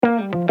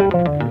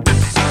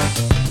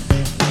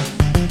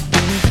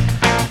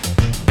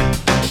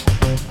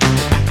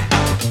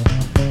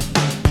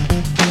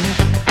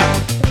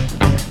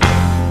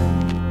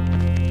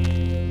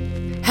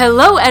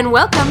Hello and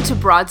welcome to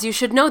Broads You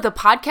Should Know, the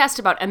podcast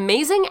about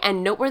amazing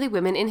and noteworthy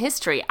women in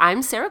history.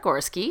 I'm Sarah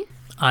Gorski.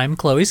 I'm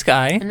Chloe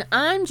Sky. And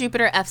I'm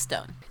Jupiter F.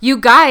 Stone. You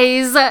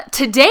guys,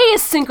 today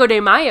is Cinco de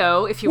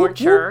Mayo, if you weren't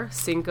sure.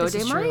 Cinco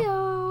de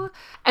Mayo.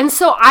 And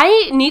so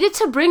I needed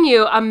to bring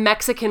you a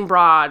Mexican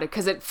broad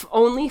because it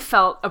only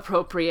felt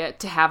appropriate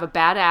to have a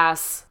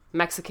badass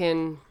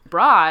Mexican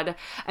broad.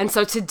 And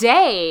so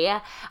today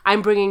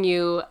I'm bringing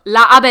you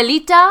La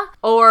Abelita,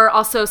 or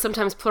also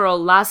sometimes plural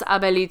Las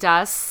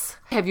Abelitas.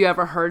 Have you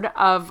ever heard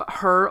of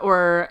her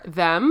or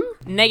them?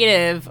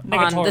 Negative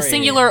on the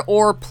singular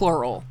or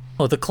plural.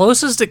 Well, the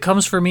closest it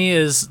comes for me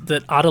is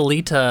that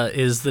Adelita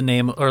is the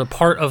name or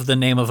part of the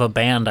name of a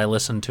band I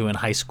listened to in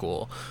high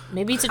school.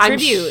 Maybe it's a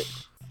tribute.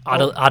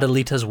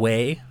 Adelita's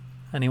Way.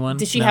 Anyone?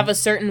 Did she have a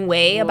certain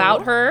way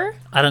about her?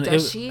 I don't know.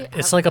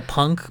 It's like a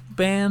punk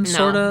band,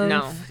 sort of.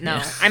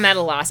 No. I'm at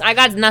a loss. I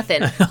got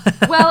nothing.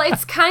 Well,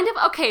 it's kind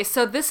of, okay,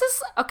 so this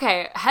is,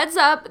 okay, heads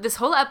up, this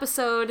whole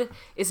episode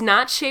is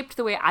not shaped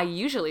the way I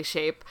usually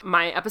shape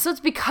my episodes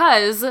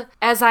because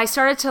as I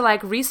started to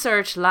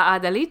research La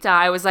Adelita,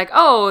 I was like,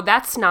 oh,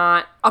 that's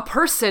not a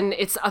person,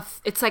 it's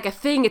like a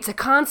thing, it's a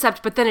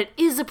concept, but then it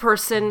is a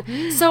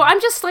person. So I'm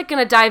just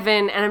gonna dive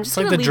in and I'm just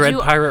gonna lead you. Dread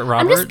Pirate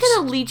Roberts. I'm just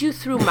gonna lead you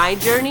through my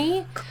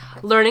journey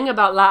learning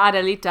about La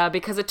Adelita,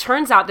 because it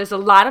turns out there's a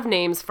lot of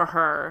names for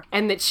her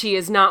and that she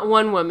is not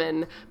one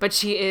woman, but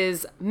she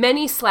is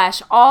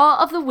many/all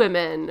of the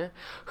women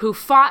who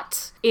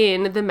fought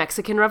in the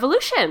Mexican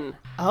Revolution.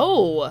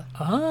 Oh.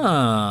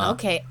 Ah.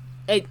 Okay.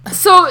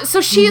 So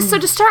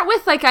to start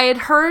with, I had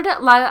heard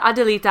La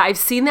Adelita. I've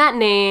seen that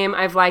name.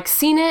 I've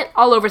seen it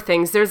all over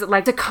things. There's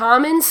a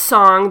common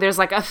song. There's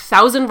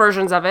 1,000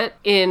 versions of it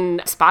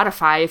in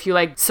Spotify. If you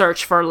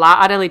search for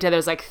La Adelita,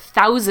 there's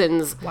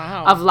thousands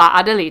of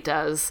La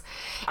Adelitas.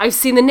 I've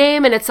seen the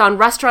name and it's on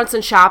restaurants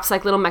and shops,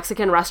 little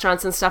Mexican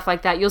restaurants and stuff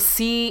like that. You'll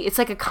see it's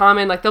a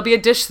common, there'll be a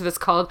dish that's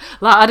called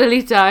La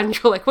Adelita and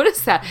you're like, what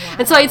is that? Wow.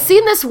 And so I'd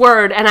seen this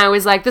word and I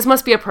was like, this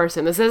must be a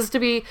person. This has to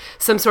be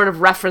some sort of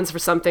reference for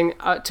something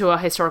to a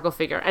historical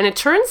figure. And it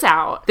turns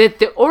out that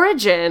the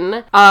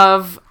origin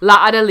of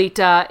La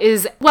Adelita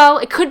is, well,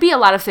 it could be a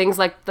lot of things,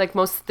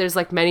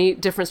 there's many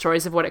different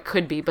stories of what it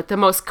could be, but the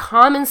most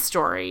common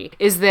story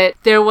is that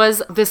there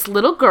was this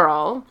little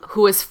girl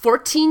who was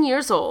 14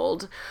 years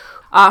old.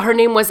 Her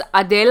name was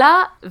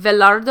Adela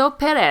Velardo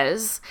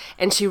Perez,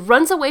 and she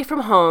runs away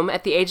from home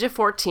at the age of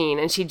 14,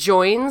 and she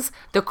joins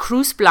the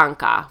Cruz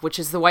Blanca, which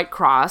is the White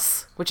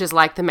Cross, which is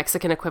the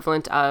Mexican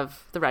equivalent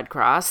of the Red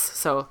Cross,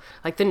 so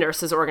the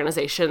nurses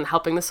organization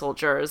helping the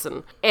soldiers.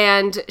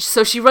 And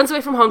so she runs away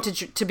from home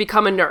to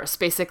become a nurse,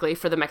 basically,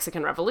 for the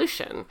Mexican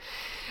Revolution.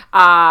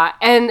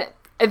 And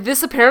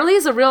this apparently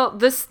is a real,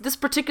 this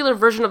particular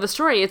version of the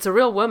story, it's a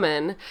real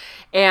woman,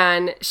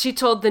 and she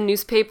told the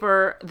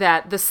newspaper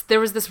that there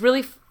was this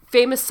really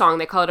famous song,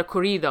 they call it a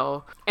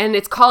corrido, and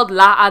it's called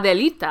La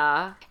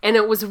Adelita, and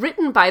it was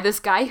written by this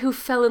guy who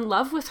fell in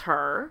love with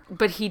her,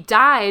 but he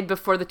died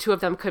before the two of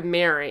them could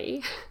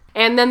marry.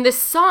 And then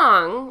this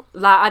song,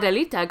 La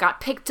Adelita,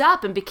 got picked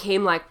up and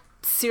became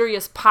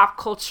serious pop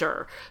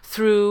culture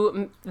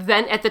through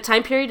then at the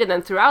time period and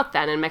then throughout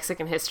then in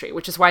Mexican history,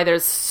 which is why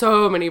there's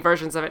so many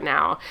versions of it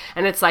now,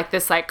 and it's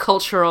this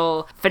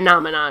cultural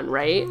phenomenon,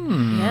 right?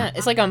 Yeah,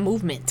 it's a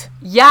movement.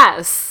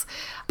 Yes.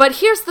 But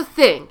here's the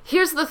thing.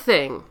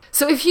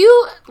 So if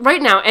you,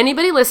 right now,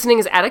 anybody listening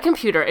is at a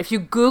computer, if you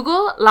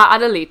Google La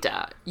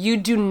Adelita, you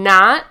do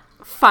not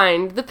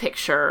find the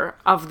picture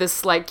of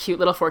this cute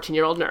little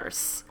 14-year-old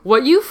nurse.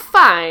 What you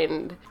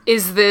find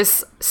is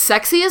this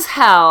sexy as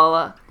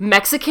hell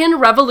Mexican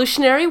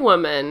revolutionary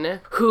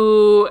woman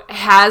who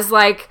has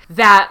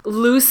that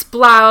loose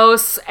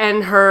blouse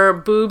and her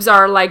boobs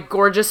are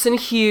gorgeous and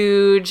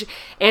huge,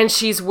 and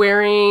she's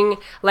wearing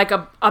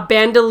a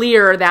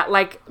bandolier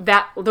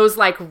that those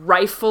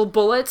rifle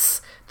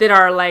bullets that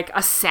are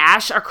a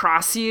sash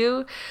across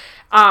you.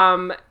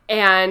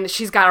 And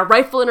she's got a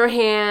rifle in her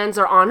hands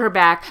or on her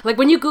back.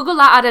 When you Google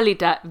La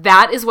Adelita,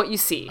 that is what you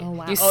see. Oh,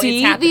 wow. You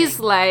see these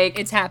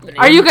It's happening.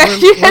 Are you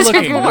guys?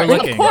 We're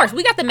looking. Of course,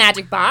 we got the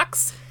magic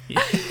box.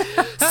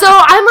 So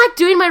I'm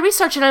doing my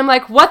research and I'm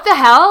what the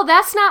hell?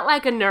 That's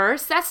not a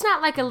nurse. That's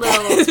not a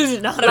little This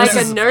is not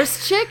a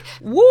nurse chick.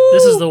 Woo!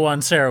 This is the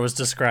one Sarah was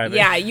describing.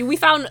 Yeah, we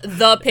found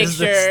the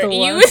picture the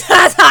you one?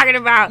 were talking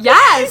about.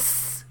 Yes.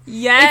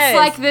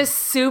 Yes. It's this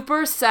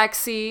super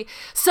sexy.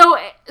 So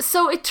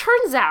it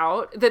turns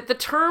out that the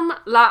term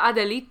La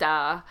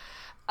Adelita,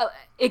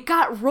 it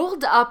got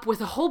rolled up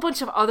with a whole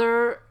bunch of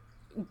other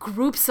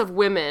groups of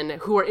women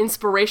who were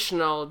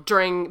inspirational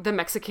during the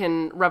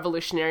Mexican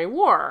Revolutionary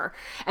War.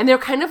 And they're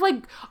kind of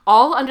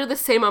all under the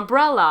same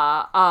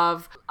umbrella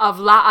of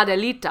La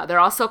Adelita. They're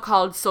also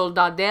called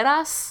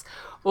soldaderas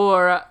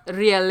or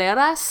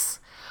rieleras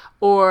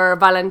or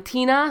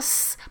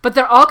valentinas, but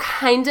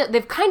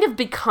they've kind of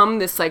become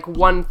this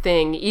one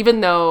thing,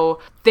 even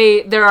though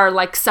there are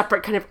like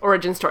separate kind of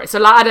origin stories. So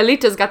La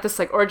Adelita's got this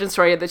like origin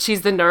story that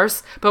she's the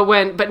nurse,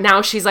 but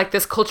now she's like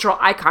this cultural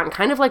icon,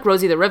 kind of like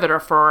Rosie the Riveter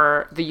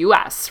for the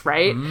U.S.,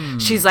 right?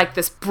 She's like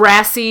this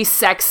brassy,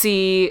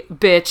 sexy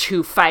bitch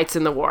who fights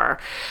in the war.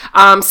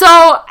 So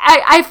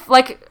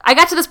I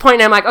got to this point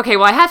and I'm like, okay,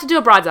 well, I have to do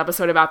a Broads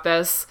episode about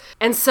this.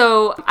 And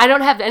so I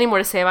don't have any more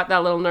to say about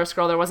that little nurse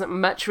girl. There wasn't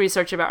much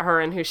research about her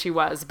and who she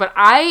was. But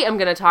I am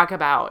going to talk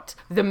about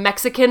the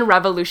Mexican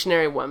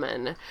Revolutionary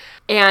Woman.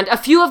 And a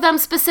few of them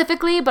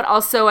specifically, but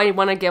also I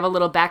want to give a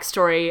little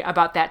backstory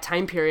about that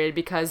time period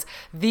because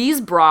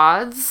these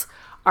broads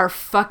are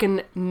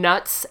fucking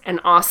nuts and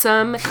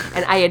awesome.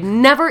 And I had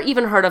never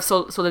even heard of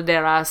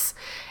Soldaderas,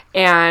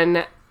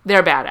 and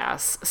they're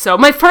badass. So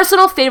my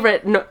personal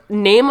favorite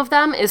name of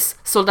them is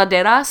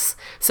Soldaderas.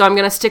 So I'm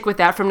going to stick with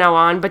that from now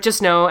on. But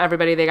just know,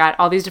 everybody, they got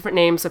all these different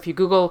names. So if you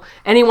Google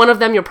any one of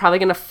them, you're probably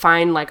going to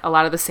find like a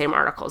lot of the same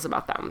articles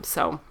about them.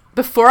 So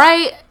before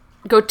I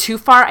go too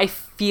far, I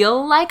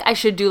feel like I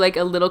should do like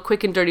a little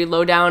quick and dirty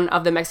lowdown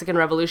of the Mexican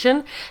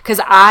Revolution because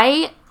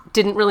I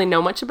didn't really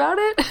know much about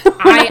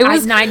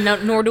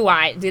it. Nor do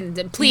I.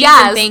 Please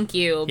Yes. and thank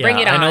you. Bring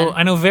it on.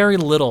 I know very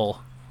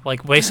little.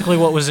 Like, basically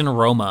what was in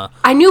Roma.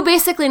 I knew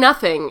basically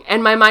nothing,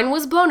 and my mind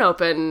was blown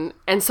open.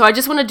 And so I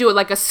just want to do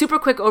like a super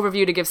quick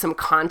overview to give some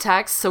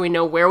context so we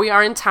know where we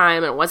are in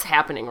time and what's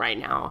happening right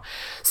now.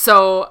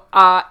 So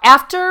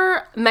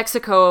after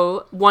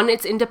Mexico won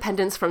its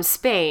independence from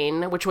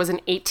Spain, which was in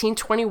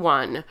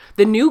 1821,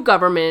 the new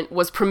government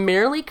was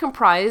primarily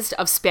comprised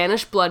of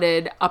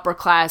Spanish-blooded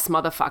upper-class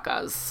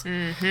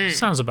motherfuckers.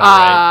 Sounds about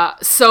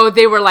right. So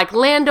they were like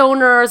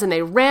landowners, and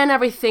they ran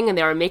everything, and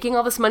they were making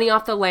all this money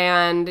off the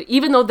land,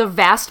 even though the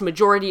vast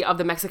majority of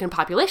the Mexican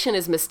population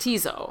is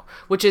mestizo,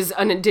 which is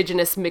an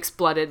indigenous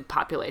mixed-blooded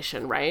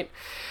population, right?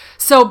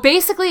 So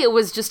basically it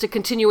was just a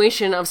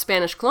continuation of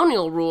Spanish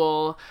colonial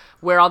rule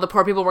where all the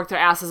poor people worked their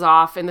asses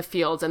off in the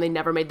fields and they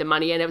never made the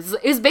money. And it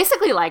was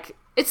basically like,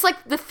 it's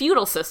like the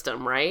feudal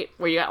system, right?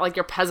 Where you got like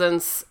your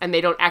peasants and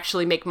they don't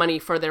actually make money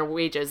for their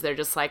wages. They're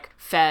just like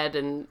fed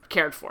and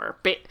cared for.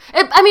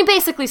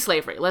 Basically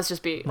slavery. Let's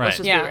just be be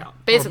real.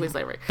 Basically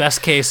slavery.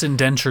 Best case,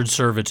 indentured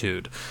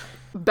servitude.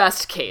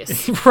 Best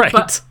case. Right.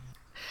 But,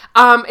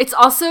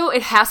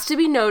 it has to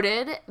be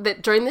noted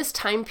that during this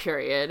time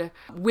period,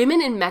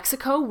 women in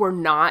Mexico were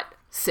not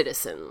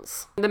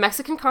citizens. The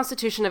Mexican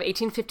Constitution of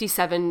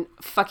 1857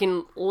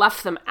 fucking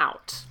left them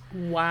out.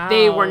 Wow.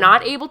 They were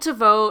not able to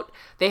vote.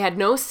 They had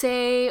no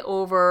say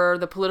over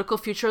the political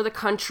future of the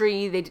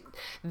country.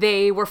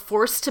 They were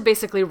forced to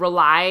basically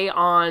rely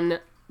on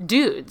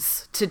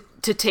dudes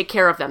to take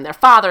care of them. Their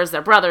fathers,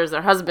 their brothers,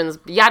 their husbands,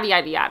 yada,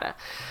 yada, yada.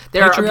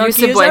 Their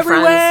abusive boyfriends.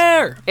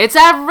 Everywhere. It's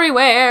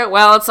everywhere.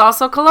 Well, it's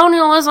also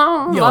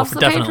colonialism. Loves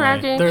the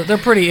patriarchy. They're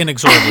pretty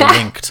inexorably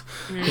linked.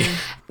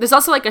 There's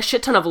also like a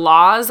shit ton of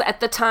laws at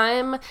the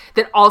time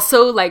that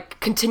also like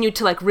continued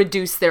to like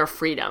reduce their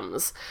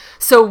freedoms.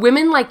 So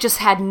women like just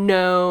had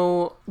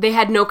no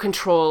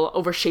control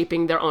over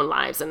shaping their own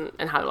lives and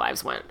how their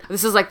lives went.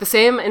 This is like the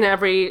same in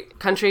every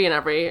country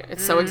and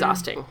it's so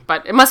exhausting,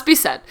 but it must be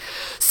said.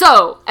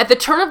 So at the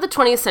turn of the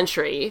 20th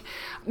century,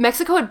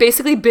 Mexico had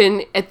basically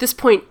been at this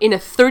point in a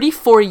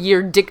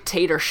 34-year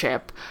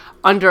dictatorship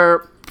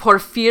under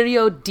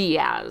Porfirio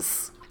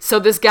Diaz. So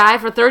this guy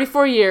for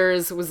 34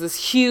 years was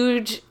this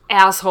huge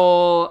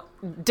asshole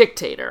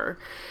dictator.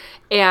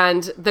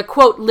 And the,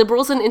 quote,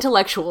 liberals and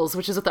intellectuals,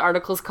 which is what the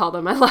articles call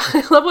them. I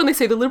love when they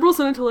say the liberals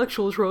and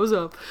intellectuals rose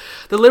up.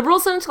 The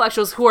liberals and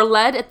intellectuals, who are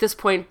led at this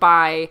point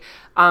by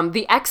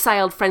the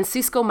exiled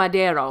Francisco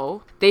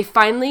Madero, they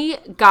finally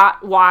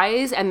got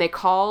wise and they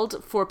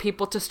called for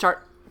people to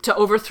start to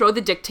overthrow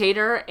the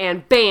dictator,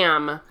 and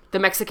bam, the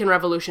Mexican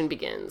Revolution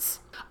begins.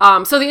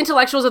 So the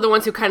intellectuals are the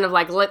ones who kind of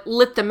like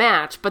lit the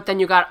match, but then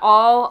you got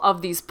all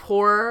of these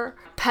poor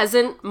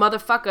peasant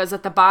motherfuckers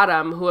at the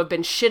bottom who have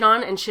been shit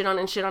on and shit on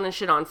and shit on and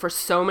shit on for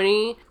so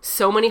many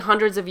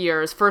hundreds of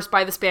years, first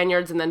by the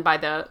Spaniards and then by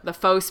the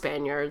faux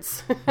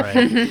Spaniards.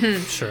 Right.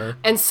 Sure.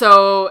 And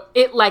so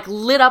it like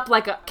lit up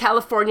like a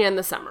California in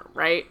the summer,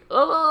 right?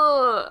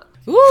 Ugh.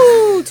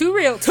 Ooh, too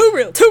real.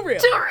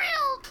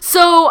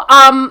 So,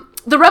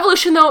 the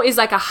revolution, though, is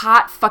like a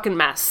hot fucking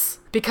mess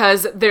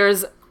because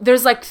there's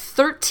like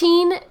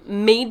 13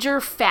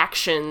 major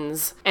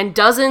factions and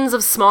dozens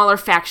of smaller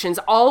factions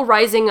all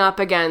rising up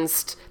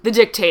against the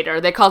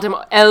dictator. They called him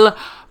El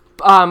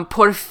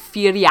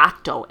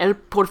Porfiriato.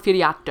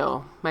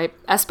 My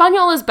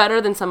Espanol is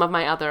better than some of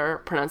my other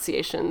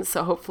pronunciations,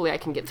 so hopefully I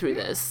can get through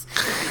this.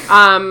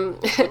 I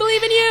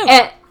believe in you.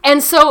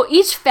 And so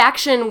each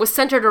faction was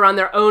centered around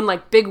their own,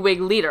 like,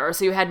 bigwig leader.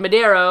 So you had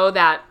Madero,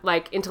 that,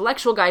 like,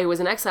 intellectual guy who was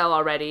in exile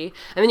already.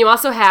 And then you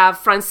also have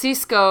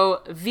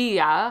Francisco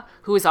Villa,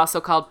 who is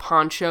also called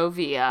Pancho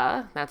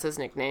Villa. That's his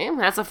nickname.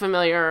 That's a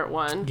familiar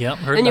one. Yep,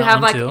 heard Then you that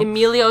have, one like, too.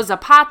 Emilio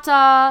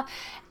Zapata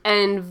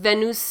and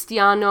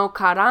Venustiano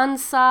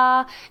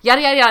Carranza.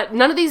 Yada, yada, yada.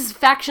 None of these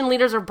faction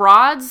leaders are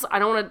broads. I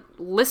don't want to,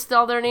 list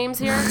all their names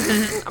here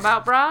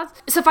about bras.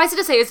 Suffice it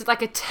to say, it's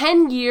like a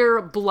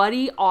 10-year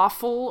bloody,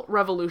 awful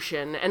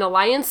revolution, and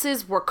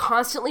alliances were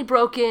constantly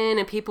broken,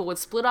 and people would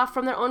split off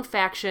from their own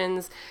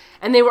factions,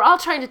 and they were all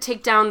trying to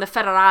take down the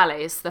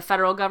federales, the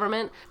federal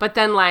government, but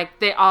then, like,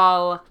 they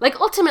all, like,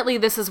 ultimately,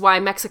 this is why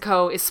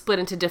Mexico is split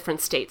into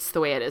different states the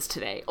way it is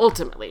today.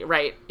 Ultimately,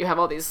 right? You have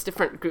all these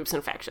different groups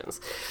and factions.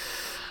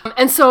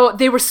 And so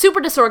they were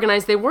super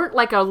disorganized. They weren't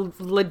like a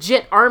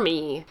legit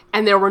army,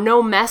 and there were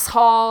no mess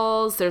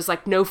halls. There's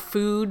like no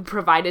food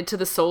provided to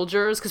the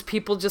soldiers because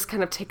people just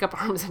kind of take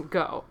up arms and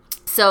go.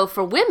 So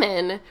for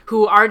women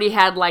who already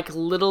had like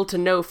little to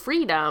no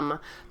freedom,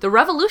 the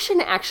revolution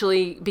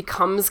actually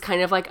becomes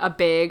kind of like a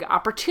big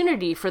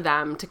opportunity for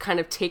them to kind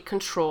of take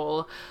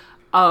control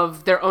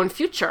of their own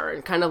future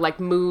and kind of like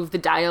move the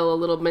dial a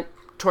little bit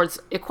towards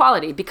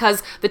equality,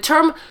 because the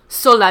term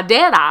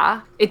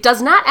soldadera, it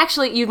does not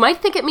actually, you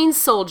might think it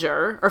means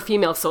soldier or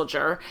female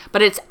soldier,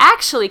 but it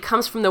actually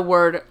comes from the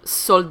word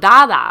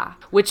soldada,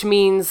 which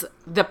means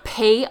the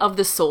pay of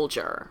the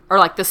soldier, or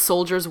like the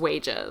soldier's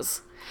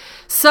wages.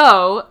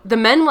 So the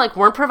men like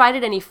weren't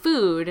provided any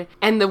food,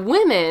 and the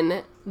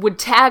women would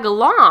tag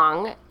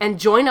along and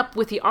join up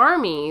with the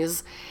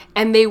armies,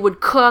 and they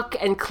would cook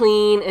and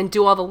clean and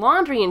do all the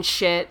laundry and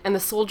shit, and the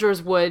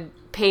soldiers would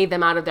pay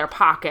them out of their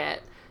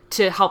pocket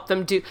to help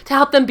them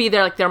be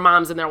their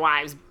moms and their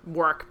wives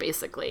work,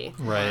 basically.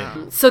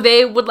 Right. So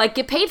they would like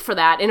get paid for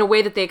that in a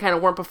way that they kind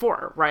of weren't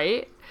before,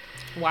 right?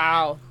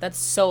 Wow, that's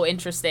so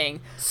interesting.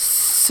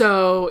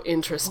 So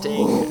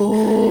interesting.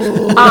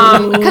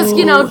 Because,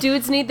 you know,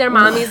 dudes need their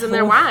mommies and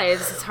their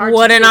wives. It's hard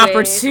What to an do away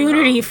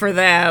opportunity for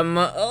them.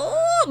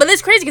 Oh, but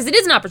it's crazy because it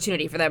is an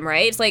opportunity for them,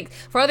 right? It's like,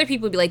 for other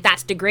people to be like,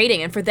 that's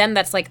degrading. And for them,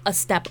 that's like a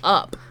step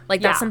up.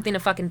 Like, that's something to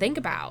fucking think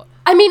about.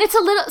 I mean, it's a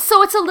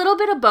little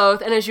bit of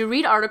both. And as you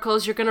read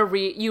articles, you're going to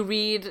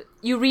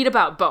read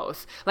about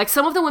both. Like,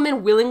 some of the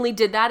women willingly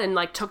did that and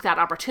like took that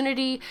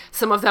opportunity.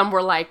 Some of them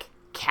were like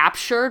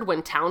captured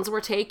when towns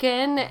were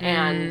taken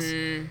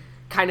and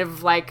kind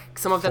of like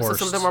some of them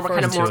were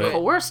kind of more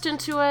coerced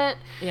into it.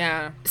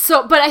 Yeah.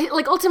 So, but I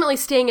like ultimately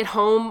staying at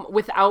home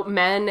without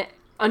men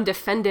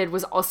undefended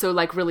was also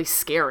like really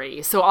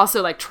scary. So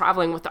also like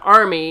traveling with the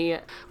army,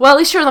 well, at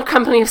least you're in the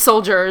company of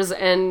soldiers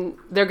and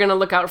they're going to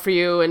look out for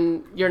you,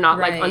 and you're not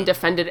like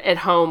undefended at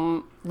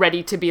home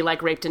ready to be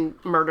like raped and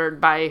murdered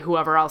by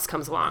whoever else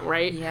comes along,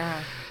 right?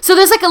 Yeah. So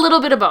there's like a little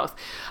bit of both.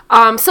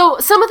 So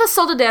some of the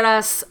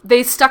soldaderas,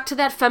 they stuck to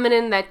that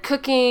feminine, that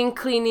cooking,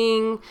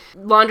 cleaning,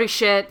 laundry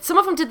shit. Some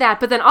of them did that,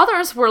 but then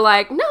others were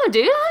like, no,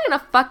 dude, I'm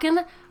gonna fucking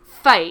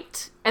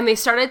fight. And they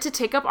started to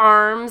take up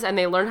arms, and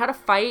they learned how to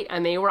fight,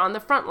 and they were on the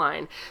front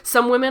line.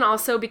 Some women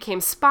also became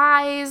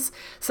spies.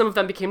 Some of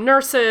them became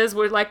nurses,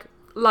 were like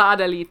La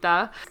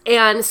Adelita.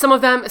 And some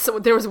of them, so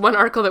there was one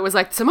article that was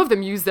like, some of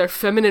them used their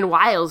feminine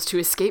wiles to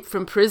escape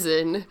from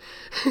prison.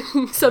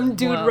 Some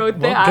dude wrote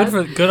that.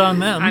 Good on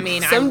them. I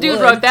mean, some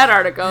dude wrote that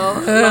article.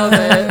 Love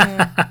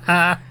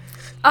it.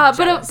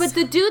 But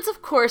the dudes,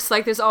 of course,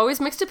 like, there's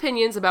always mixed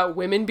opinions about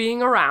women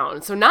being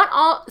around. So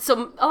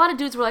a lot of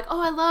dudes were like,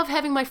 oh, I love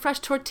having my fresh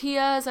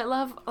tortillas. I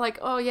love, like,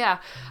 oh yeah.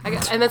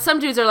 And then some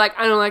dudes are like,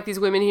 I don't like these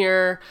women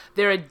here.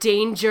 They're a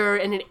danger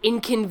and an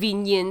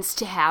inconvenience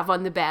to have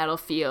on the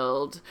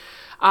battlefield.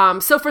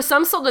 So for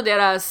some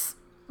soldaderas,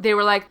 they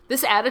were like,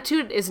 this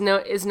attitude is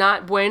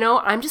not bueno.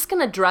 I'm just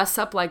gonna dress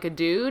up like a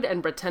dude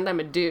and pretend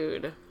I'm a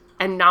dude,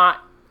 and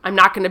I'm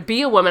not going to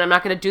be a woman. I'm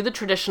not going to do the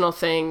traditional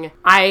thing.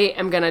 I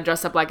am going to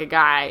dress up like a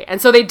guy.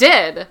 And so they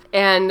did.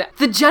 And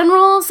the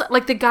generals,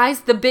 like the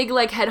guys, the big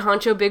like head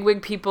honcho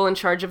bigwig people in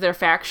charge of their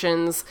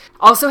factions,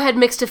 also had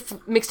mixed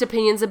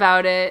opinions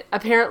about it.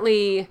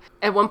 Apparently,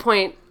 at one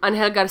point,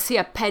 Angel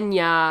Garcia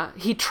Peña,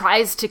 he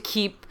tries to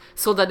keep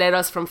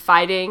soldaderas from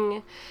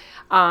fighting.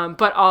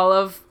 But all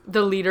of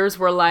the leaders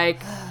were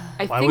like,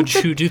 why would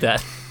you do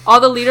that? All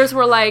the leaders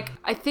were like,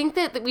 I think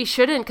that we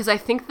shouldn't, because I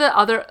think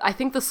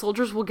the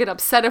soldiers will get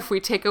upset if we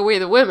take away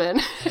the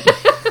women.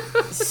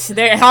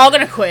 They're all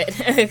gonna quit.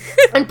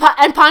 and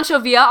Pancho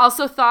Villa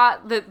also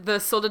thought that the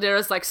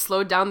soldaderas like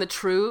slowed down the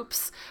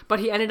troops, but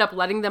he ended up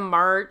letting them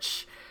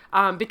march.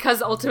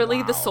 Because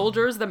ultimately the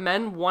soldiers, the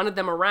men, wanted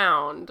them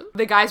around.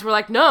 The guys were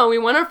like, no, we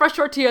want our fresh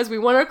tortillas, we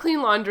want our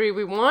clean laundry,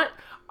 we want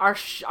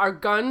our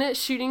gun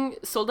shooting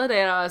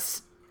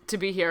soldaderas to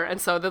be here. And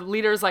so the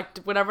leaders, like,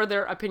 whatever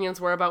their opinions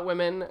were about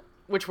women,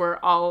 which were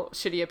all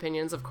shitty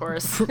opinions, of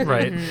course.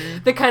 Right.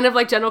 The kind of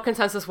like general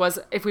consensus was,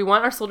 if we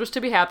want our soldiers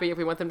to be happy, if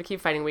we want them to keep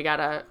fighting, we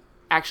gotta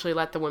actually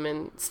let the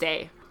women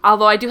stay.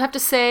 Although I do have to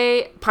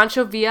say,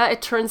 Pancho Villa,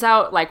 it turns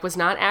out, like, was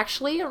not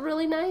actually a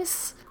really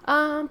nice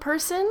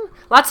person.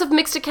 Lots of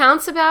mixed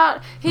accounts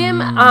about him.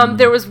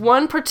 There was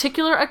one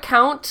particular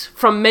account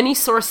from many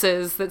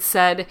sources that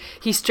said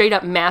he straight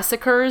up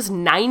massacres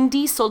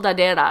 90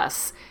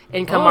 soldaderas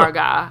in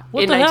Camarga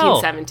in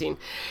 1917.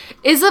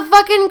 Is a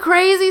fucking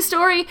crazy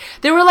story.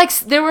 There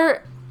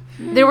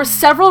were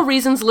several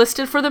reasons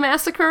listed for the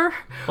massacre.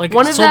 Like,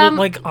 one of them,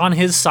 like, on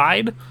his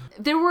side.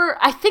 there were,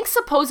 I think,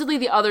 supposedly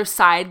the other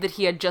side that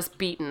he had just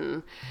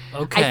beaten.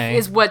 Okay.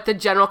 Is what the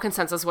general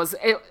consensus was.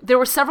 There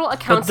were several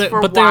accounts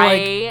for but why...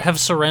 they have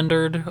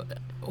surrendered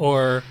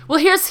or... Well,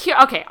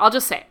 okay, I'll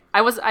just say it.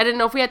 I didn't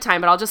know if we had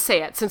time, but I'll just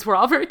say it since we're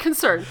all very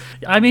concerned.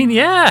 I mean,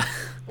 yeah.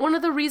 One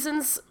of the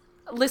reasons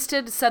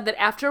listed said that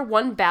after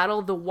one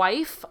battle, the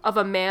wife of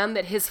a man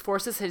that his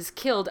forces has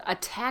killed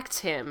attacked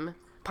him,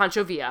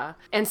 Pancho Villa,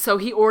 and so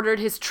he ordered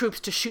his troops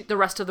to shoot the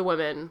rest of the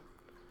women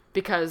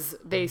because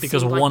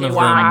one of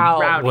them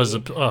rowdy. was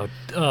Another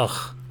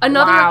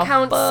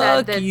account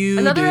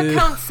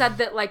said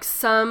that like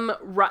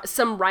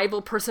some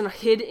rival person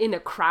hid in a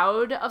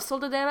crowd of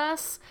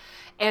soldaderas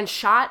and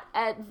shot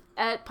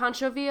at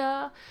Pancho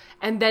Villa,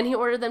 and then he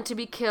ordered them to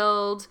be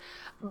killed.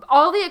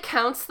 All the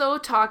accounts though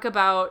talk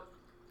about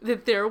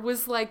that there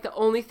was like the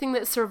only thing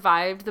that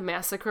survived the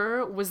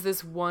massacre was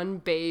this one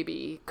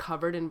baby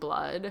covered in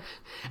blood,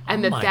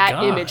 and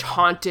that image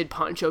haunted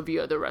Pancho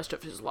Villa the rest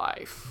of his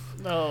life.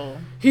 No,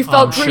 he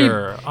felt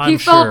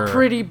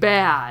pretty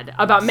bad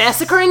about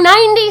massacring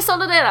 90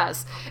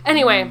 soldaderas.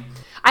 Anyway,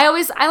 I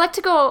like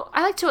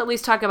to at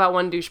least talk about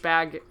one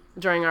douchebag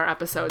during our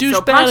episode.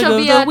 So Pancho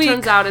Villa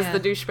turns out is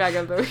the douchebag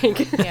of the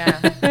week. Yeah,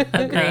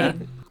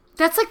 agreed.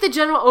 That's like the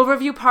general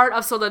overview part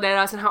of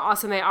soldaderas and how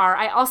awesome they are.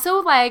 I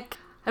also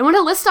I want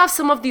to list off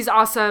some of these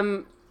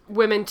awesome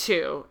women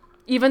too,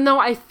 even though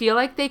I feel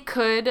like they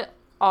could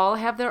all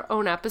have their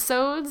own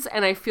episodes,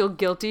 and I feel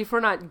guilty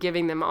for not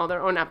giving them all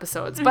their own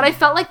episodes. But I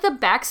felt like the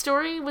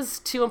backstory was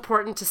too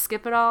important to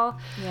skip it all.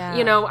 Yeah.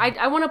 You know,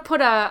 I want to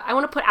put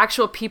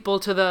actual people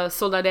to the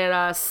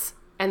soldaderas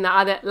and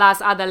the Las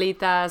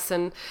Adelitas,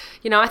 and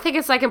you know, I think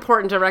it's like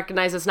important to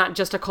recognize it's not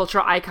just a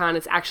cultural icon,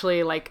 it's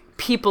actually like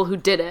people who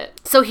did it.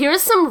 So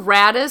here's some of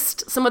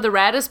the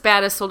raddest,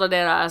 baddest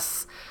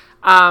soldaderas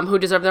who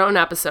deserve their own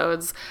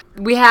episodes.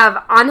 We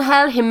have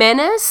Angel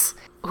Jimenez,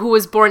 who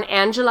was born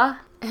Angela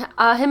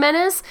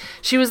Jimenez.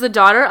 She was the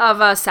daughter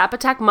of a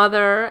Zapotec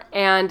mother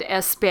and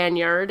a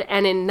Spaniard,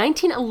 and in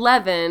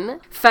 1911,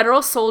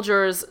 federal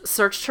soldiers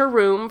searched her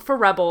room for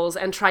rebels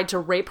and tried to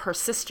rape her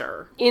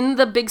sister. In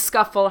the big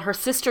scuffle, her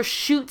sister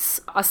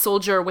shoots a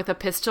soldier with a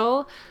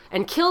pistol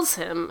and kills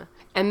him,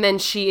 and then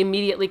she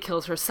immediately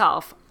kills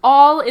herself,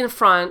 all in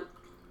front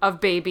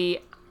of baby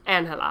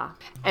Angela.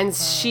 And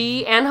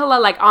Angela,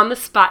 like on the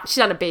spot, she's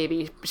not a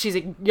baby, she's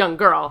a young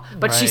girl,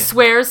 but she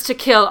swears to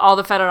kill all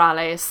the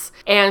federales.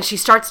 And she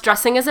starts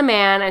dressing as a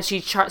man, and she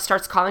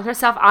starts calling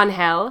herself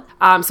Angel.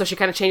 So she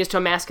kind of changes to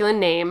a masculine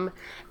name.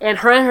 And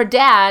her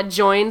dad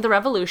joined the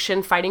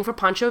revolution fighting for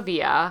Pancho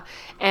Villa.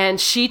 And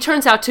she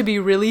turns out to be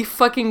really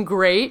fucking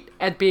great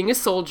at being a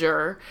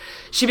soldier.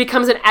 She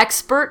becomes an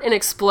expert in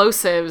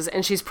explosives,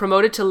 and she's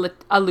promoted to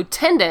a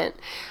lieutenant.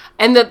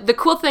 And the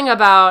cool thing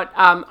about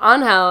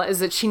Angel is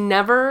that she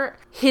never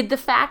hid the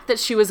fact that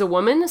she was a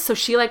woman, so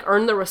she like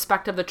earned the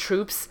respect of the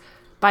troops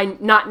by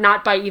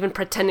not by even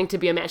pretending to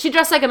be a man. She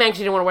dressed like a man because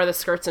she didn't want to wear the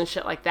skirts and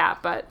shit like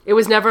that, but it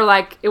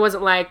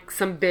wasn't like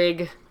some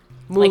big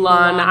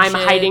Mulan, I'm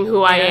shit. Hiding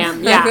who I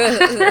am. Yeah.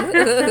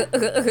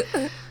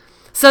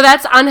 So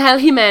that's Angel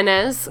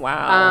Jimenez.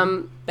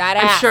 Wow.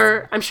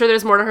 Badass. I'm sure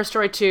there's more to her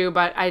story too,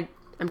 but I'm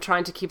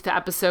trying to keep the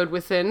episode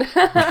within. One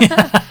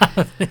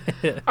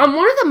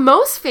of the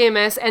most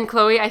famous, and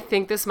Chloe, I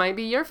think this might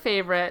be your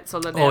favorite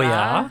soldadera. Oh,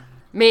 yeah?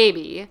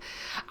 Maybe. Is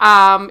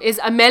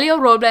Amelio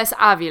Robles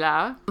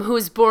Avila, who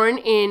was born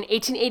in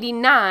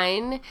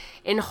 1889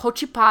 in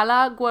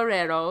Xochipala,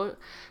 Guerrero,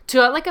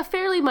 to a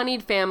fairly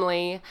moneyed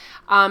family.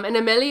 And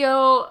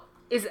Amelio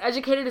is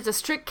educated as a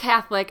strict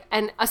Catholic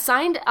and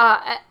assigned,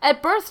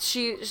 at birth,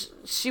 she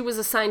was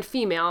assigned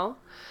female.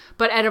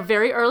 But at a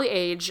very early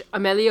age,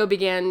 Amelio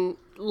began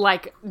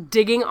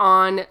digging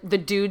on the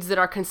dudes that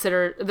are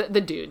considered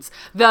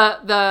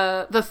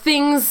the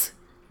things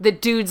that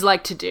dudes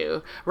like to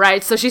do,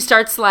 right? So she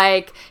starts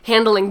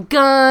handling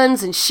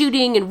guns and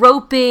shooting and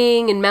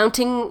roping and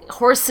mounting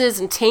horses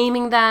and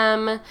taming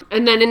them.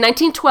 And then in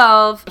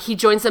 1912, he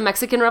joins the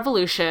Mexican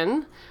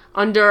Revolution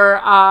under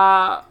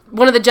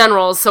one of the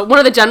generals. So one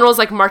of the generals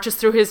marches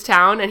through his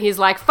town, and he's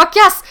like, "Fuck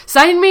yes,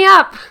 sign me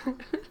up."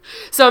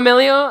 So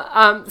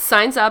Emilio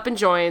signs up and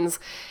joins,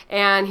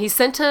 and he's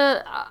sent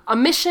to a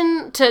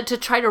mission to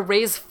try to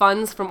raise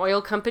funds from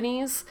oil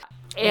companies.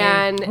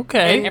 And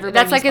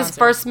that's his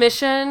first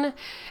mission.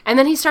 And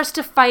then he starts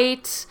to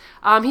fight.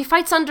 He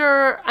fights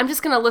under, I'm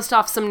just going to list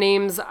off some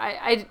names.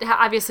 I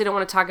obviously don't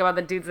want to talk about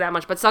the dudes that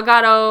much, but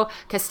Salgado,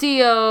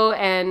 Castillo,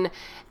 and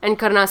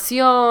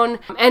Encarnacion.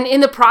 And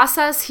in the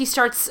process, he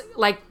starts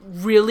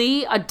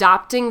really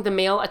adopting the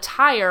male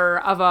attire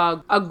of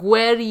a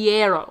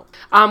guerrillero,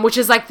 which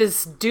is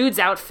this dude's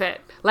outfit.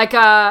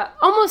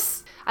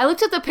 Almost, I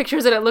looked at the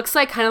pictures and it looks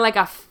kind of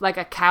like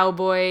a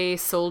cowboy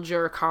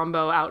soldier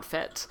combo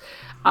outfit.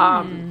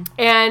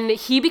 And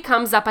he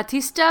becomes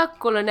Zapatista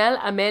Colonel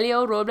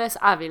Amelio Robles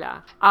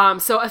Avila.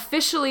 So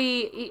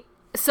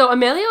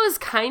Amelio is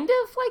kind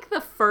of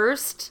the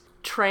first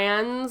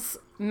trans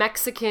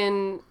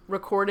Mexican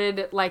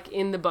recorded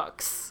in the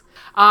books.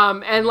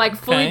 And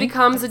fully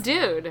becomes a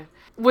dude.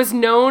 was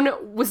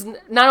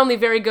not only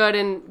very good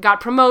and got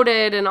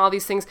promoted and all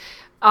these things,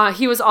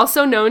 he was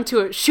also known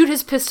to shoot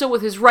his pistol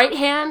with his right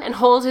hand and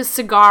hold his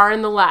cigar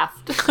in the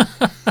left.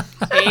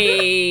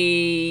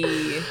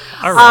 Hey.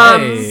 All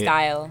right.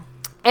 Style.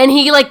 And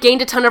he like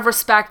gained a ton of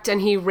respect,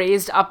 and he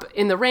raised up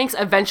in the ranks.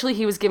 Eventually,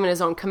 he was given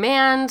his own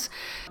command,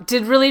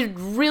 did really,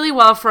 really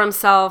well for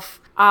himself.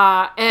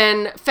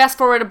 And fast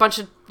forward a bunch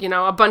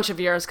of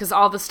years, because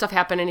all this stuff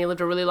happened, and he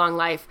lived a really long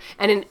life.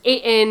 And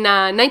in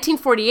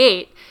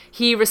 1948,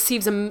 he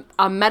receives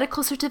a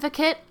medical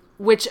certificate,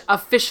 which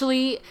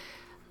officially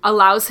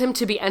allows him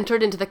to be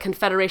entered into the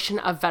Confederation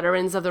of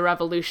Veterans of the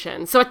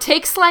Revolution. So it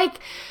takes like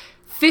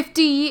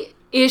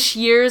 50-ish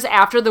years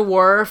after the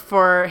war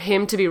for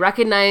him to be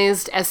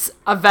recognized as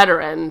a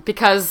veteran,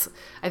 because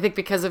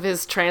of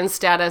his trans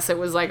status, it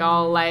was like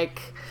all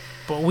like...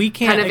 But we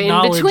can't kind of in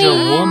acknowledge between.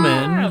 a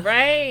woman,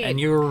 Right. and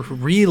you're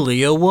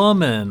really a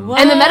woman. What?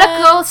 And the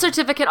medical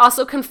certificate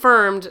also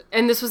confirmed,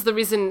 and this was the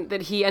reason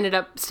that he ended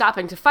up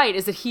stopping to fight,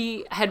 is that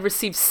he had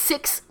received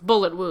 6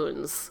 bullet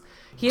wounds.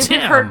 He had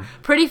been hurt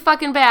pretty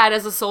fucking bad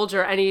as a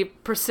soldier, and he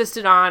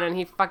persisted on, and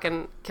he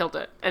fucking killed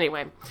it.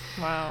 Anyway.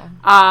 Wow.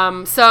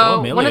 So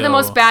Emilio. one of the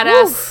most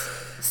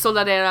badass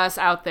soldaderas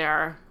out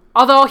there.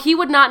 Although he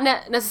would not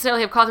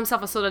necessarily have called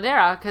himself a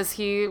soldadera, because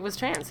he was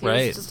trans. He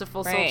Right. was just a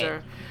full Right.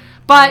 soldier.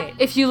 But Right.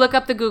 if you look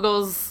up the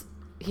Googles,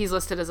 he's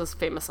listed as a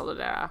famous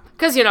soldadera.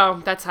 Because,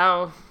 that's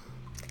how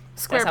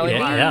square That's how it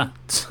people is. are. Yeah.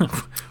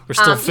 We're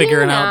still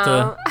figuring out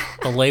know.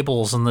 the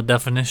labels and the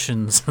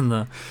definitions and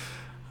the...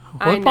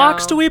 I What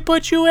box know. do we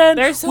put you in?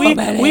 There's so we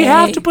many.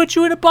 have to put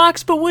you in a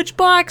box, but which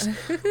box?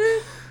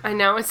 I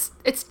know it's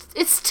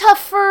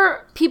tough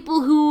for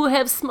people who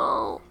have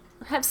small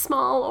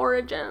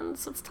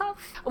origins. It's tough.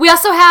 We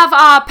also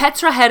have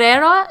Petra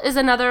Herrera is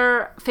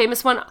another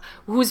famous one,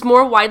 who's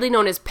more widely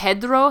known as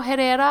Pedro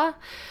Herrera.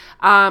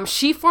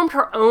 She formed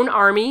her own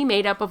army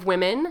made up of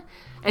women,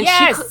 and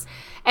Yes!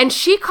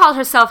 she called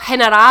herself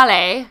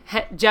Generale,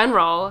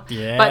 general.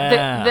 Yeah. But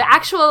the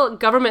actual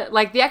government,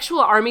 like the actual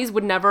armies,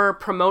 would never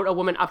promote a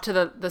woman up to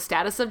the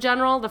status of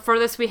general. The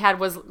furthest we had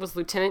was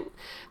lieutenant.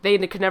 They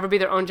could never be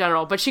their own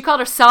general. But she called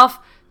herself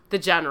the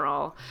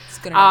general. It's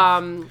good enough. I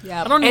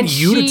don't need And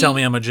you to she- tell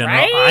me I'm a general.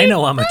 Right? I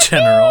know I'm a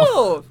general.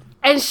 Oh.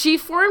 And she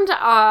formed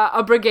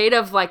a brigade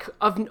of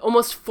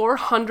almost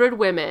 400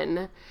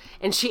 women,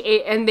 and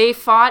they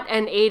fought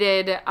and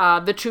aided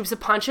the troops of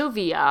Pancho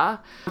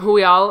Villa, who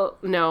we all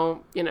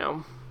know,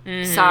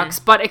 sucks,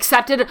 but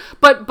accepted.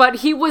 But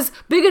he was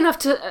big enough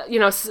to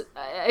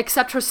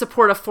accept her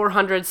support of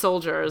 400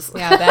 soldiers.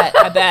 Yeah,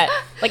 I bet.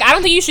 Like, I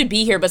don't think you should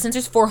be here, but since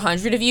there's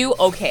 400 of you,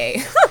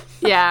 okay.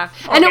 Yeah,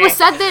 and it Okay. was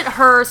said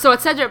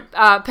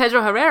that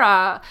Pedro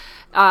Herrera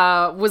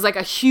was like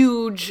a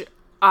huge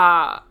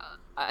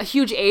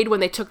aid when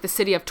they took the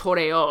city of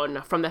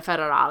Torreon from the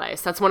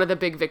Federales. That's one of the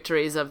big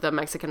victories of the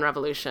Mexican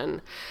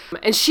Revolution.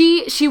 And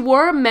she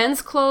wore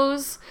men's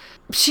clothes.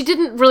 She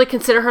didn't really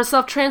consider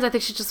herself trans. I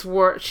think she just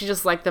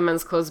liked the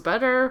men's clothes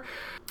better.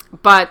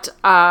 But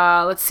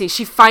let's see.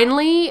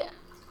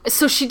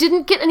 So she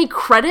didn't get any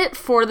credit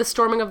for the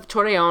storming of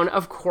Torreon,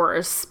 of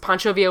course.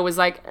 Pancho Villa was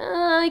like,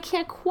 I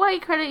can't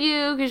quite credit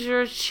you because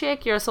you're a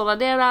chick, you're a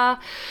soldadera.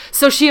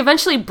 So she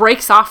eventually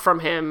breaks off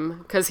from him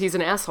because he's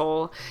an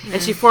asshole.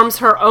 And she forms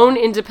her own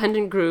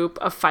independent group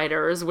of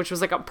fighters, which was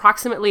like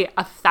approximately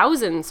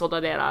 1,000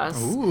 soldaderas.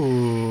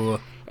 Ooh.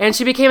 And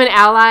she became an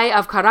ally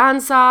of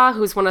Carranza,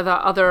 who's one of the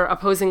other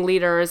opposing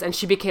leaders. And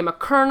she became a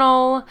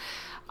colonel.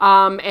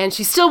 And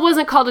she still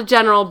wasn't called a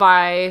general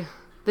by...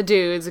 the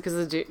dudes, because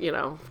dudes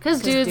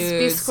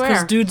be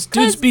square. Because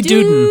dudes be dudes.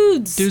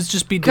 dudin'. Dudes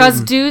just be Because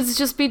dudin'. dudes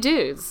just be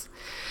dudes.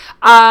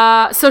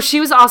 So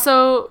she was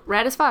also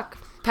rad as fuck.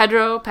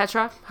 Petra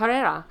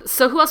Herrera.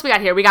 So who else we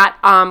got here? We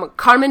got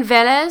Carmen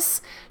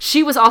Velez.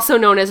 She was also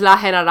known as La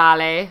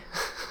Generale,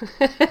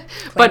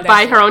 but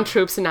by her own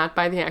troops and not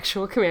by the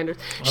actual commanders.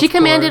 She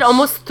commanded course.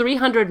 almost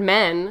 300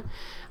 men,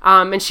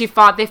 and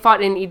they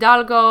fought in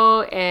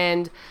Hidalgo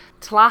and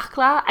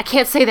Tlaxcala. I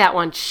can't say that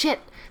one.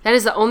 Shit. That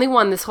is the only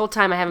one this whole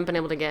time I haven't been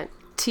able to get.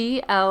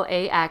 Tlaxcala.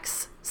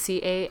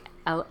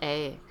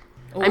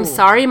 I'm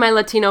sorry, my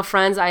Latino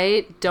friends.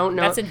 I don't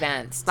know. That's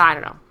advanced. I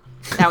don't know.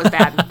 That was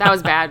bad. That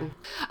was bad.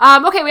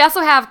 Okay, we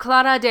also have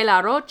Clara de la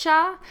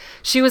Rocha.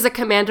 She was a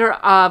commander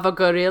of a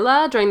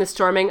guerrilla during the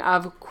storming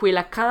of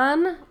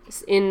Culiacan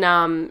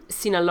in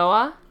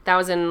Sinaloa. That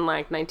was in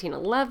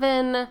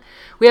 1911.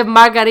 We have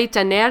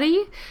Margarita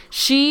Neri.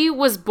 She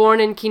was born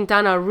in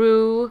Quintana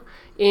Roo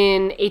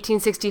in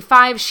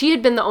 1865. She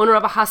had been the owner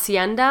of a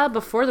hacienda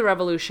before the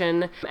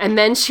revolution, and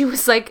then she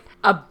was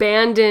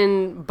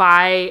abandoned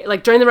by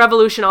during the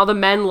revolution. All the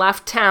men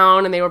left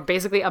town and they were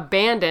basically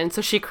abandoned,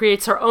 so she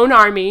creates her own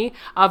army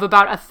of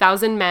about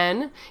 1,000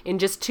 men in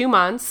just 2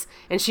 months,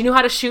 and she knew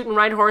how to shoot and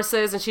ride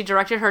horses, and she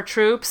directed her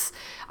troops.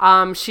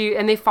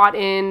 They fought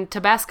in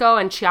Tabasco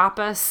and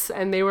Chiapas,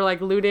 and they were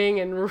looting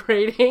and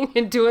raiding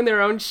and doing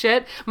their own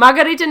shit.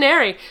 Margarita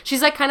Neri,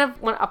 she's kind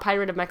of a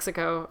pirate of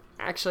Mexico,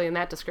 actually, in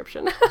that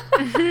description.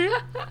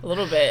 A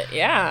little bit,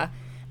 yeah.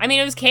 I mean,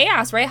 it was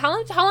chaos, right? How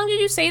long did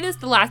you say this?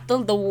 The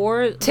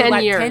war?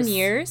 10 years. 10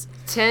 years?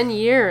 10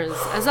 years.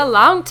 That's a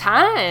long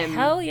time.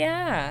 Hell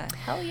yeah.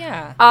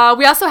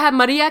 We also have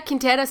Maria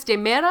Quinteras de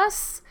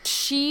Meras.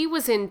 She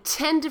was in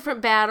 10 different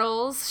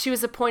battles. She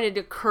was appointed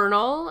a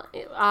colonel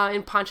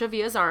in Pancho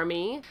Villa's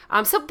army.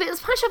 So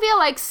Pancho Villa,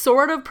 like,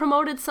 sort of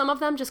promoted some of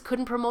them, just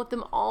couldn't promote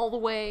them all the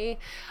way.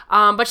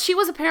 But she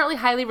was apparently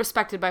highly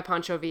respected by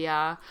Pancho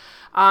Villa.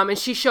 And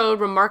she showed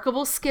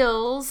remarkable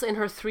skills in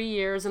her 3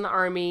 years in the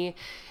army.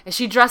 And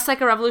she dressed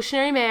like a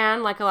revolutionary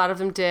man, like a lot of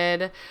them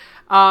did.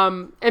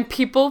 And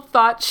people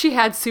thought she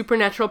had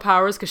supernatural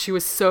powers because she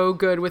was so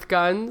good with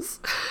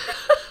guns.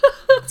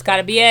 It's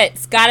gotta be it.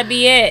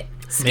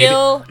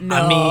 Skill? Maybe, No.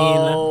 I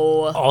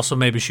mean, also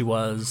maybe she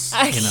was,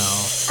 you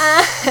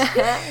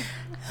know.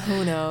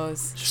 Who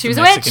knows? She was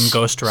a a Mexican witch.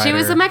 Ghost Rider. She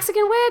was a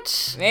Mexican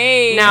witch.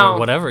 Hey. No. Or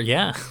whatever,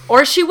 yeah.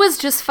 Or she was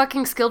just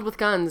fucking skilled with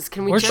guns.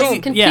 Can we Or just, she-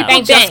 can yeah. people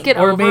Bang, just bang. get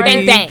Or over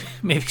maybe it? Bang, bang.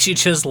 maybe she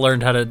just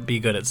learned how to be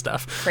good at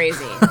stuff.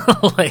 Crazy.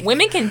 Like,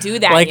 Women can do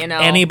that, like you know.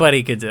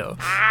 anybody could do.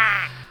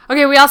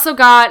 Okay, we also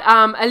got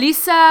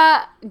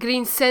Elisa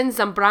Grinsen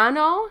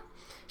Zambrano.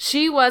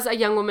 She was a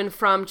young woman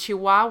from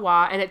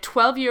Chihuahua, and at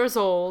 12 years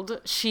old,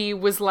 she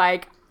was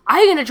like,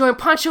 I'm going to join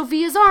Pancho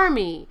Villa's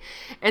army.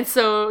 And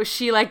so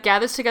she, like,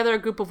 gathers together a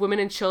group of women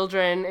and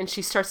children, and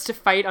she starts to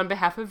fight on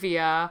behalf of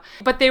Villa.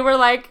 But they were,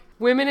 like,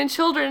 women and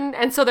children,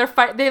 and so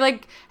they,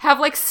 like, have,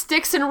 like,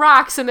 sticks and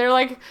rocks, and they're,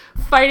 like,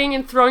 fighting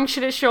and throwing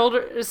shit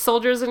at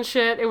soldiers and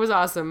shit. It was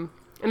awesome.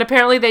 And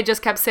apparently they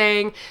just kept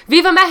saying,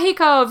 Viva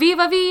Mexico!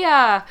 Viva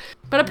Villa!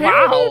 But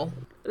apparently... Wow.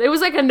 It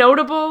was like a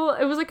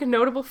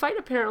notable fight,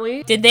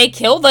 apparently. Did they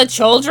kill the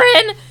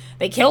children?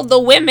 They killed the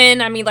women.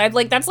 I mean,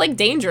 like that's like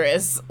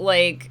dangerous.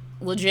 Like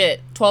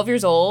legit. 12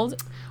 years old.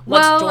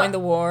 Let's Well, join the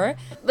war.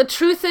 The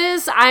truth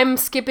is, I'm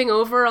skipping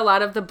over a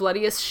lot of the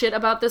bloodiest shit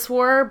about this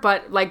war,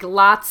 but like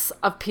lots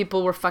of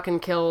people were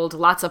fucking killed.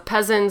 Lots of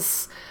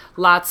peasants,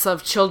 lots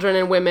of children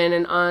and women,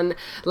 and on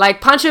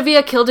like Pancho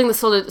Villa killing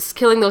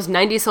those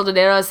 90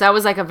 soldaderos. That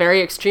was like a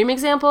very extreme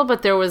example,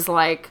 but there was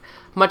like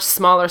much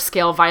smaller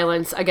scale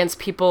violence against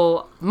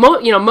people,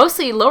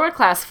 mostly lower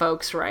class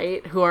folks,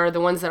 right? Who are the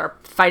ones that are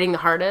fighting the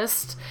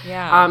hardest.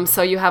 Yeah.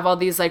 So you have all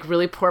these like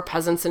really poor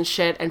peasants and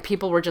shit, and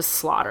people were just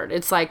slaughtered.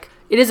 It's like,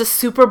 it is a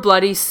super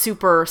bloody,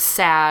 super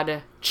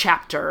sad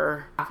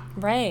chapter.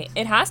 Right.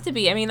 It has to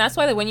be. I mean, that's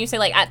why when you say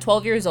like at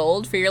 12 years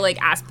old for your like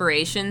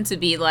aspiration to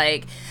be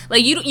like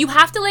you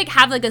have to like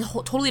have like a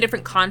totally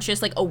different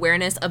conscious like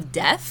awareness of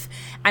death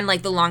and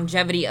like the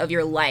longevity of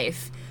your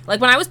life. Like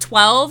when I was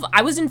 12,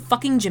 I was in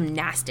fucking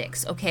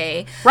gymnastics,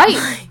 okay?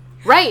 Right.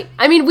 Right.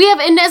 I mean, we have,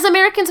 and as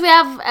Americans,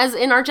 as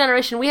in our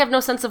generation, we have no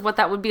sense of what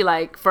that would be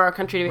like for our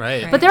country to be.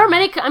 Right. But there are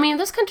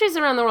there's countries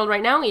around the world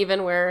right now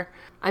even where,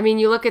 I mean,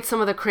 you look at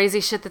some of the crazy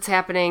shit that's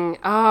happening.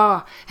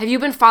 Oh, have you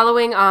been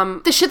following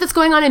the shit that's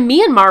going on in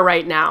Myanmar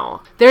right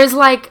now? There's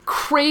like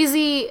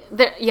crazy,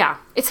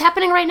 it's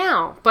happening right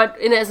now. But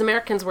as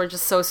Americans, we're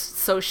just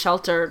so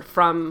sheltered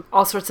from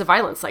all sorts of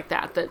violence like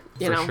that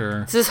you For know,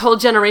 sure. it's this whole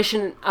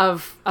generation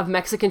of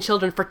Mexican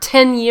children for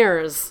 10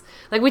 years.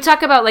 Like, we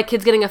talk about, like,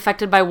 kids getting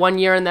affected by 1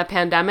 year in the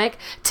pandemic,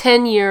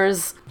 10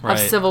 years Right. of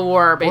civil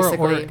war,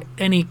 basically. Or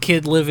any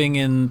kid living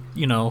in,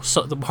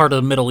 the part of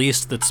the Middle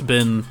East that's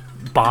been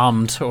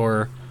bombed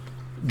or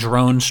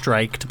drone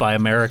striked by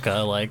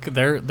America. Like,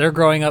 they're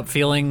growing up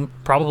feeling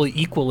probably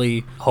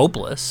equally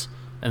hopeless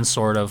and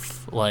sort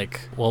of like,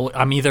 well,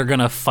 I'm either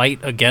going to fight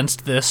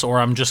against this or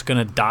I'm just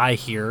going to die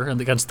here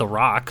against the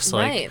rocks.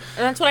 Like, Right.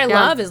 And that's what I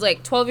love is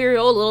like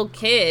 12-year-old little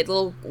kid,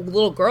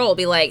 little girl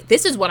be like,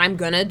 this is what I'm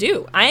going to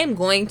do. I am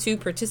going to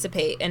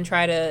participate and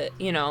try to,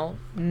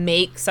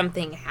 make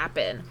something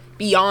happen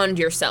beyond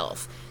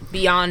yourself,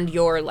 beyond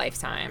your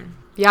lifetime.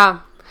 Yeah.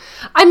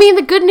 I mean,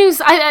 the good news,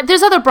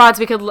 there's other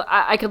broads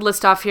I could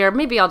list off here.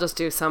 Maybe I'll just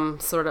do some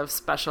sort of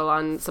special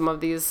on some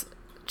of these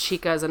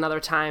chicas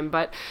another time.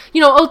 But,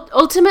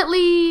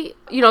 ultimately,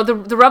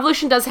 the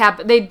revolution does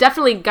happen. They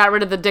definitely got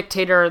rid of the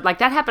dictator. Like,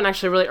 that happened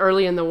actually really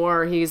early in the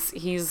war.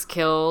 He's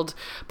killed.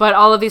 But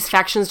all of these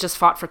factions just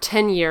fought for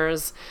 10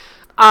 years.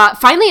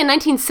 Finally, in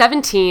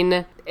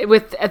 1917,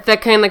 at the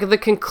kind of like the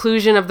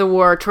conclusion of the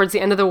war, towards the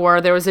end of the war,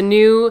 there was a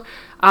new,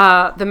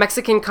 the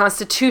Mexican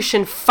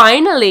Constitution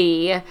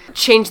finally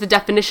changed the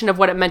definition of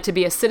what it meant to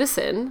be a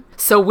citizen.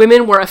 So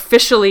women were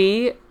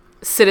officially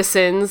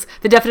citizens.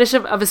 The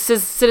definition of a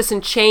citizen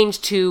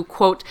changed to,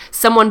 quote,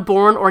 someone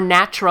born or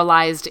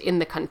naturalized in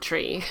the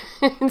country,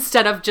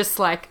 instead of just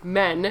like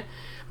men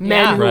who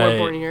were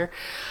born here.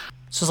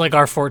 This is like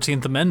our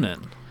 14th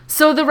Amendment.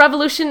 So the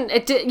revolution,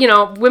 it did,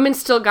 women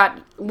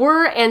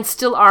were and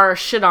still are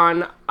shit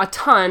on a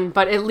ton,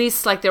 but at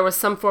least like there was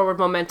some forward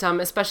momentum,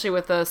 especially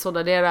with the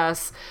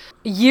soldaderas.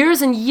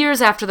 Years and years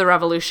after the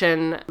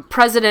revolution,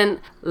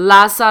 President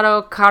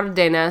Lázaro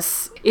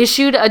Cárdenas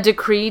issued a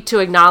decree to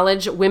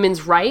acknowledge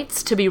women's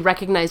rights to be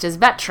recognized as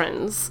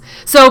veterans.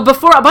 So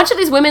before, a bunch of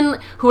these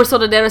women who were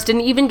soldaderas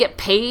didn't even get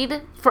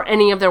paid for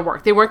any of their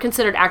work. They weren't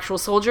considered actual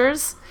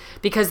soldiers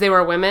because they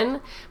were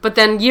women. But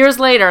then years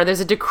later,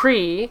 there's a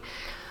decree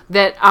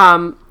that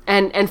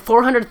And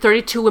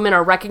 432 women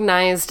are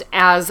recognized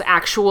as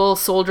actual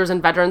soldiers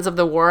and veterans of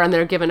the war, and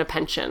they're given a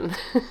pension.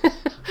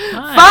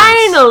 Nice.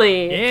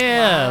 Finally!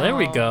 Yeah, there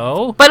we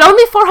go. But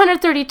only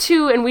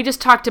 432, and we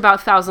just talked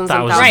about thousands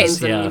and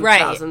thousands yeah. and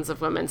Right. thousands of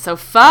women. So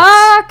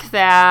fuck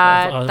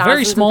that. A Thousands very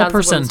and small thousands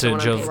women still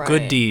percentage wanna of pay.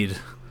 good Right. deed.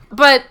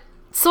 But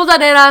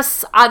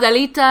soldaderas,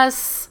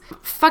 Adelitas,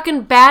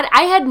 fucking bad.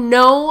 I had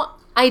no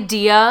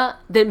idea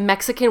that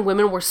Mexican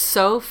women were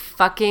so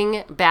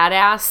fucking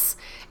badass.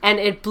 And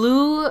it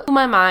blew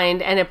my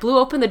mind, and it blew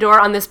open the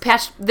door on this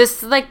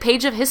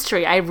page of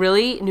history. I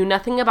really knew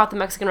nothing about the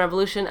Mexican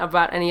Revolution,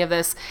 about any of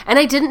this, and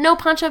I didn't know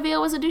Pancho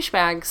Villa was a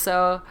douchebag.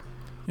 So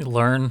You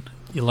learn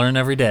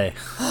every day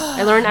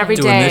I learned every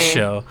day. doing this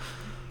show.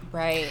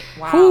 Right.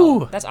 Wow.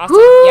 Whew. That's awesome.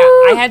 Whew.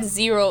 Yeah, I had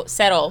zero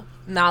settle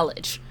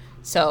knowledge.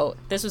 So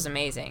this was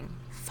amazing.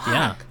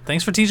 Yeah.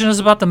 Thanks for teaching us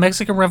about the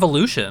Mexican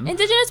Revolution.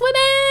 Indigenous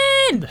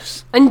women!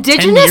 10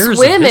 Indigenous years of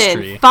women.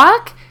 history.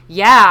 Fuck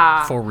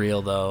yeah. For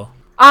real, though.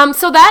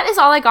 So that is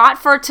all I got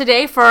for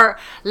today for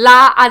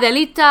La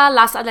Adelita,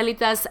 Las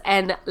Adelitas,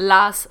 and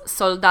Las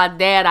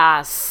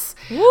Soldaderas.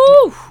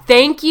 Woo!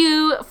 Thank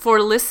you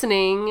for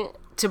listening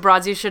to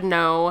Broads You Should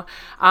Know.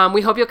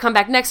 We hope you'll come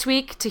back next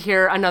week to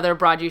hear another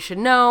Broad You Should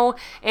Know.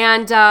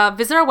 And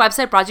visit our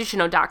website,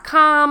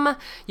 broadsyoushouldknow.com.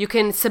 You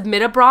can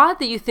submit a broad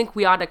that you think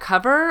we ought to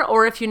cover.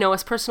 Or if you know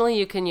us personally,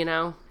 you can,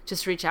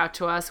 just reach out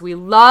to us.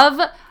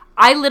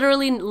 I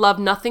literally love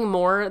nothing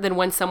more than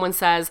when someone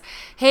says,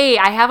 hey,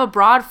 I have a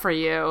broad for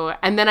you.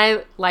 And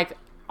then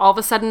all of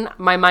a sudden,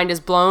 my mind is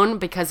blown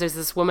because there's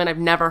this woman I've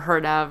never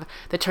heard of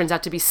that turns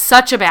out to be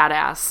such a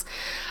badass.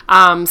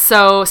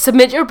 So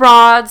submit your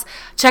broads.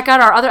 Check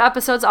out our other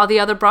episodes, all the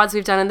other broads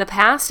we've done in the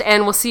past.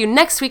 And we'll see you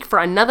next week for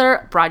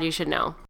another Broad You Should Know.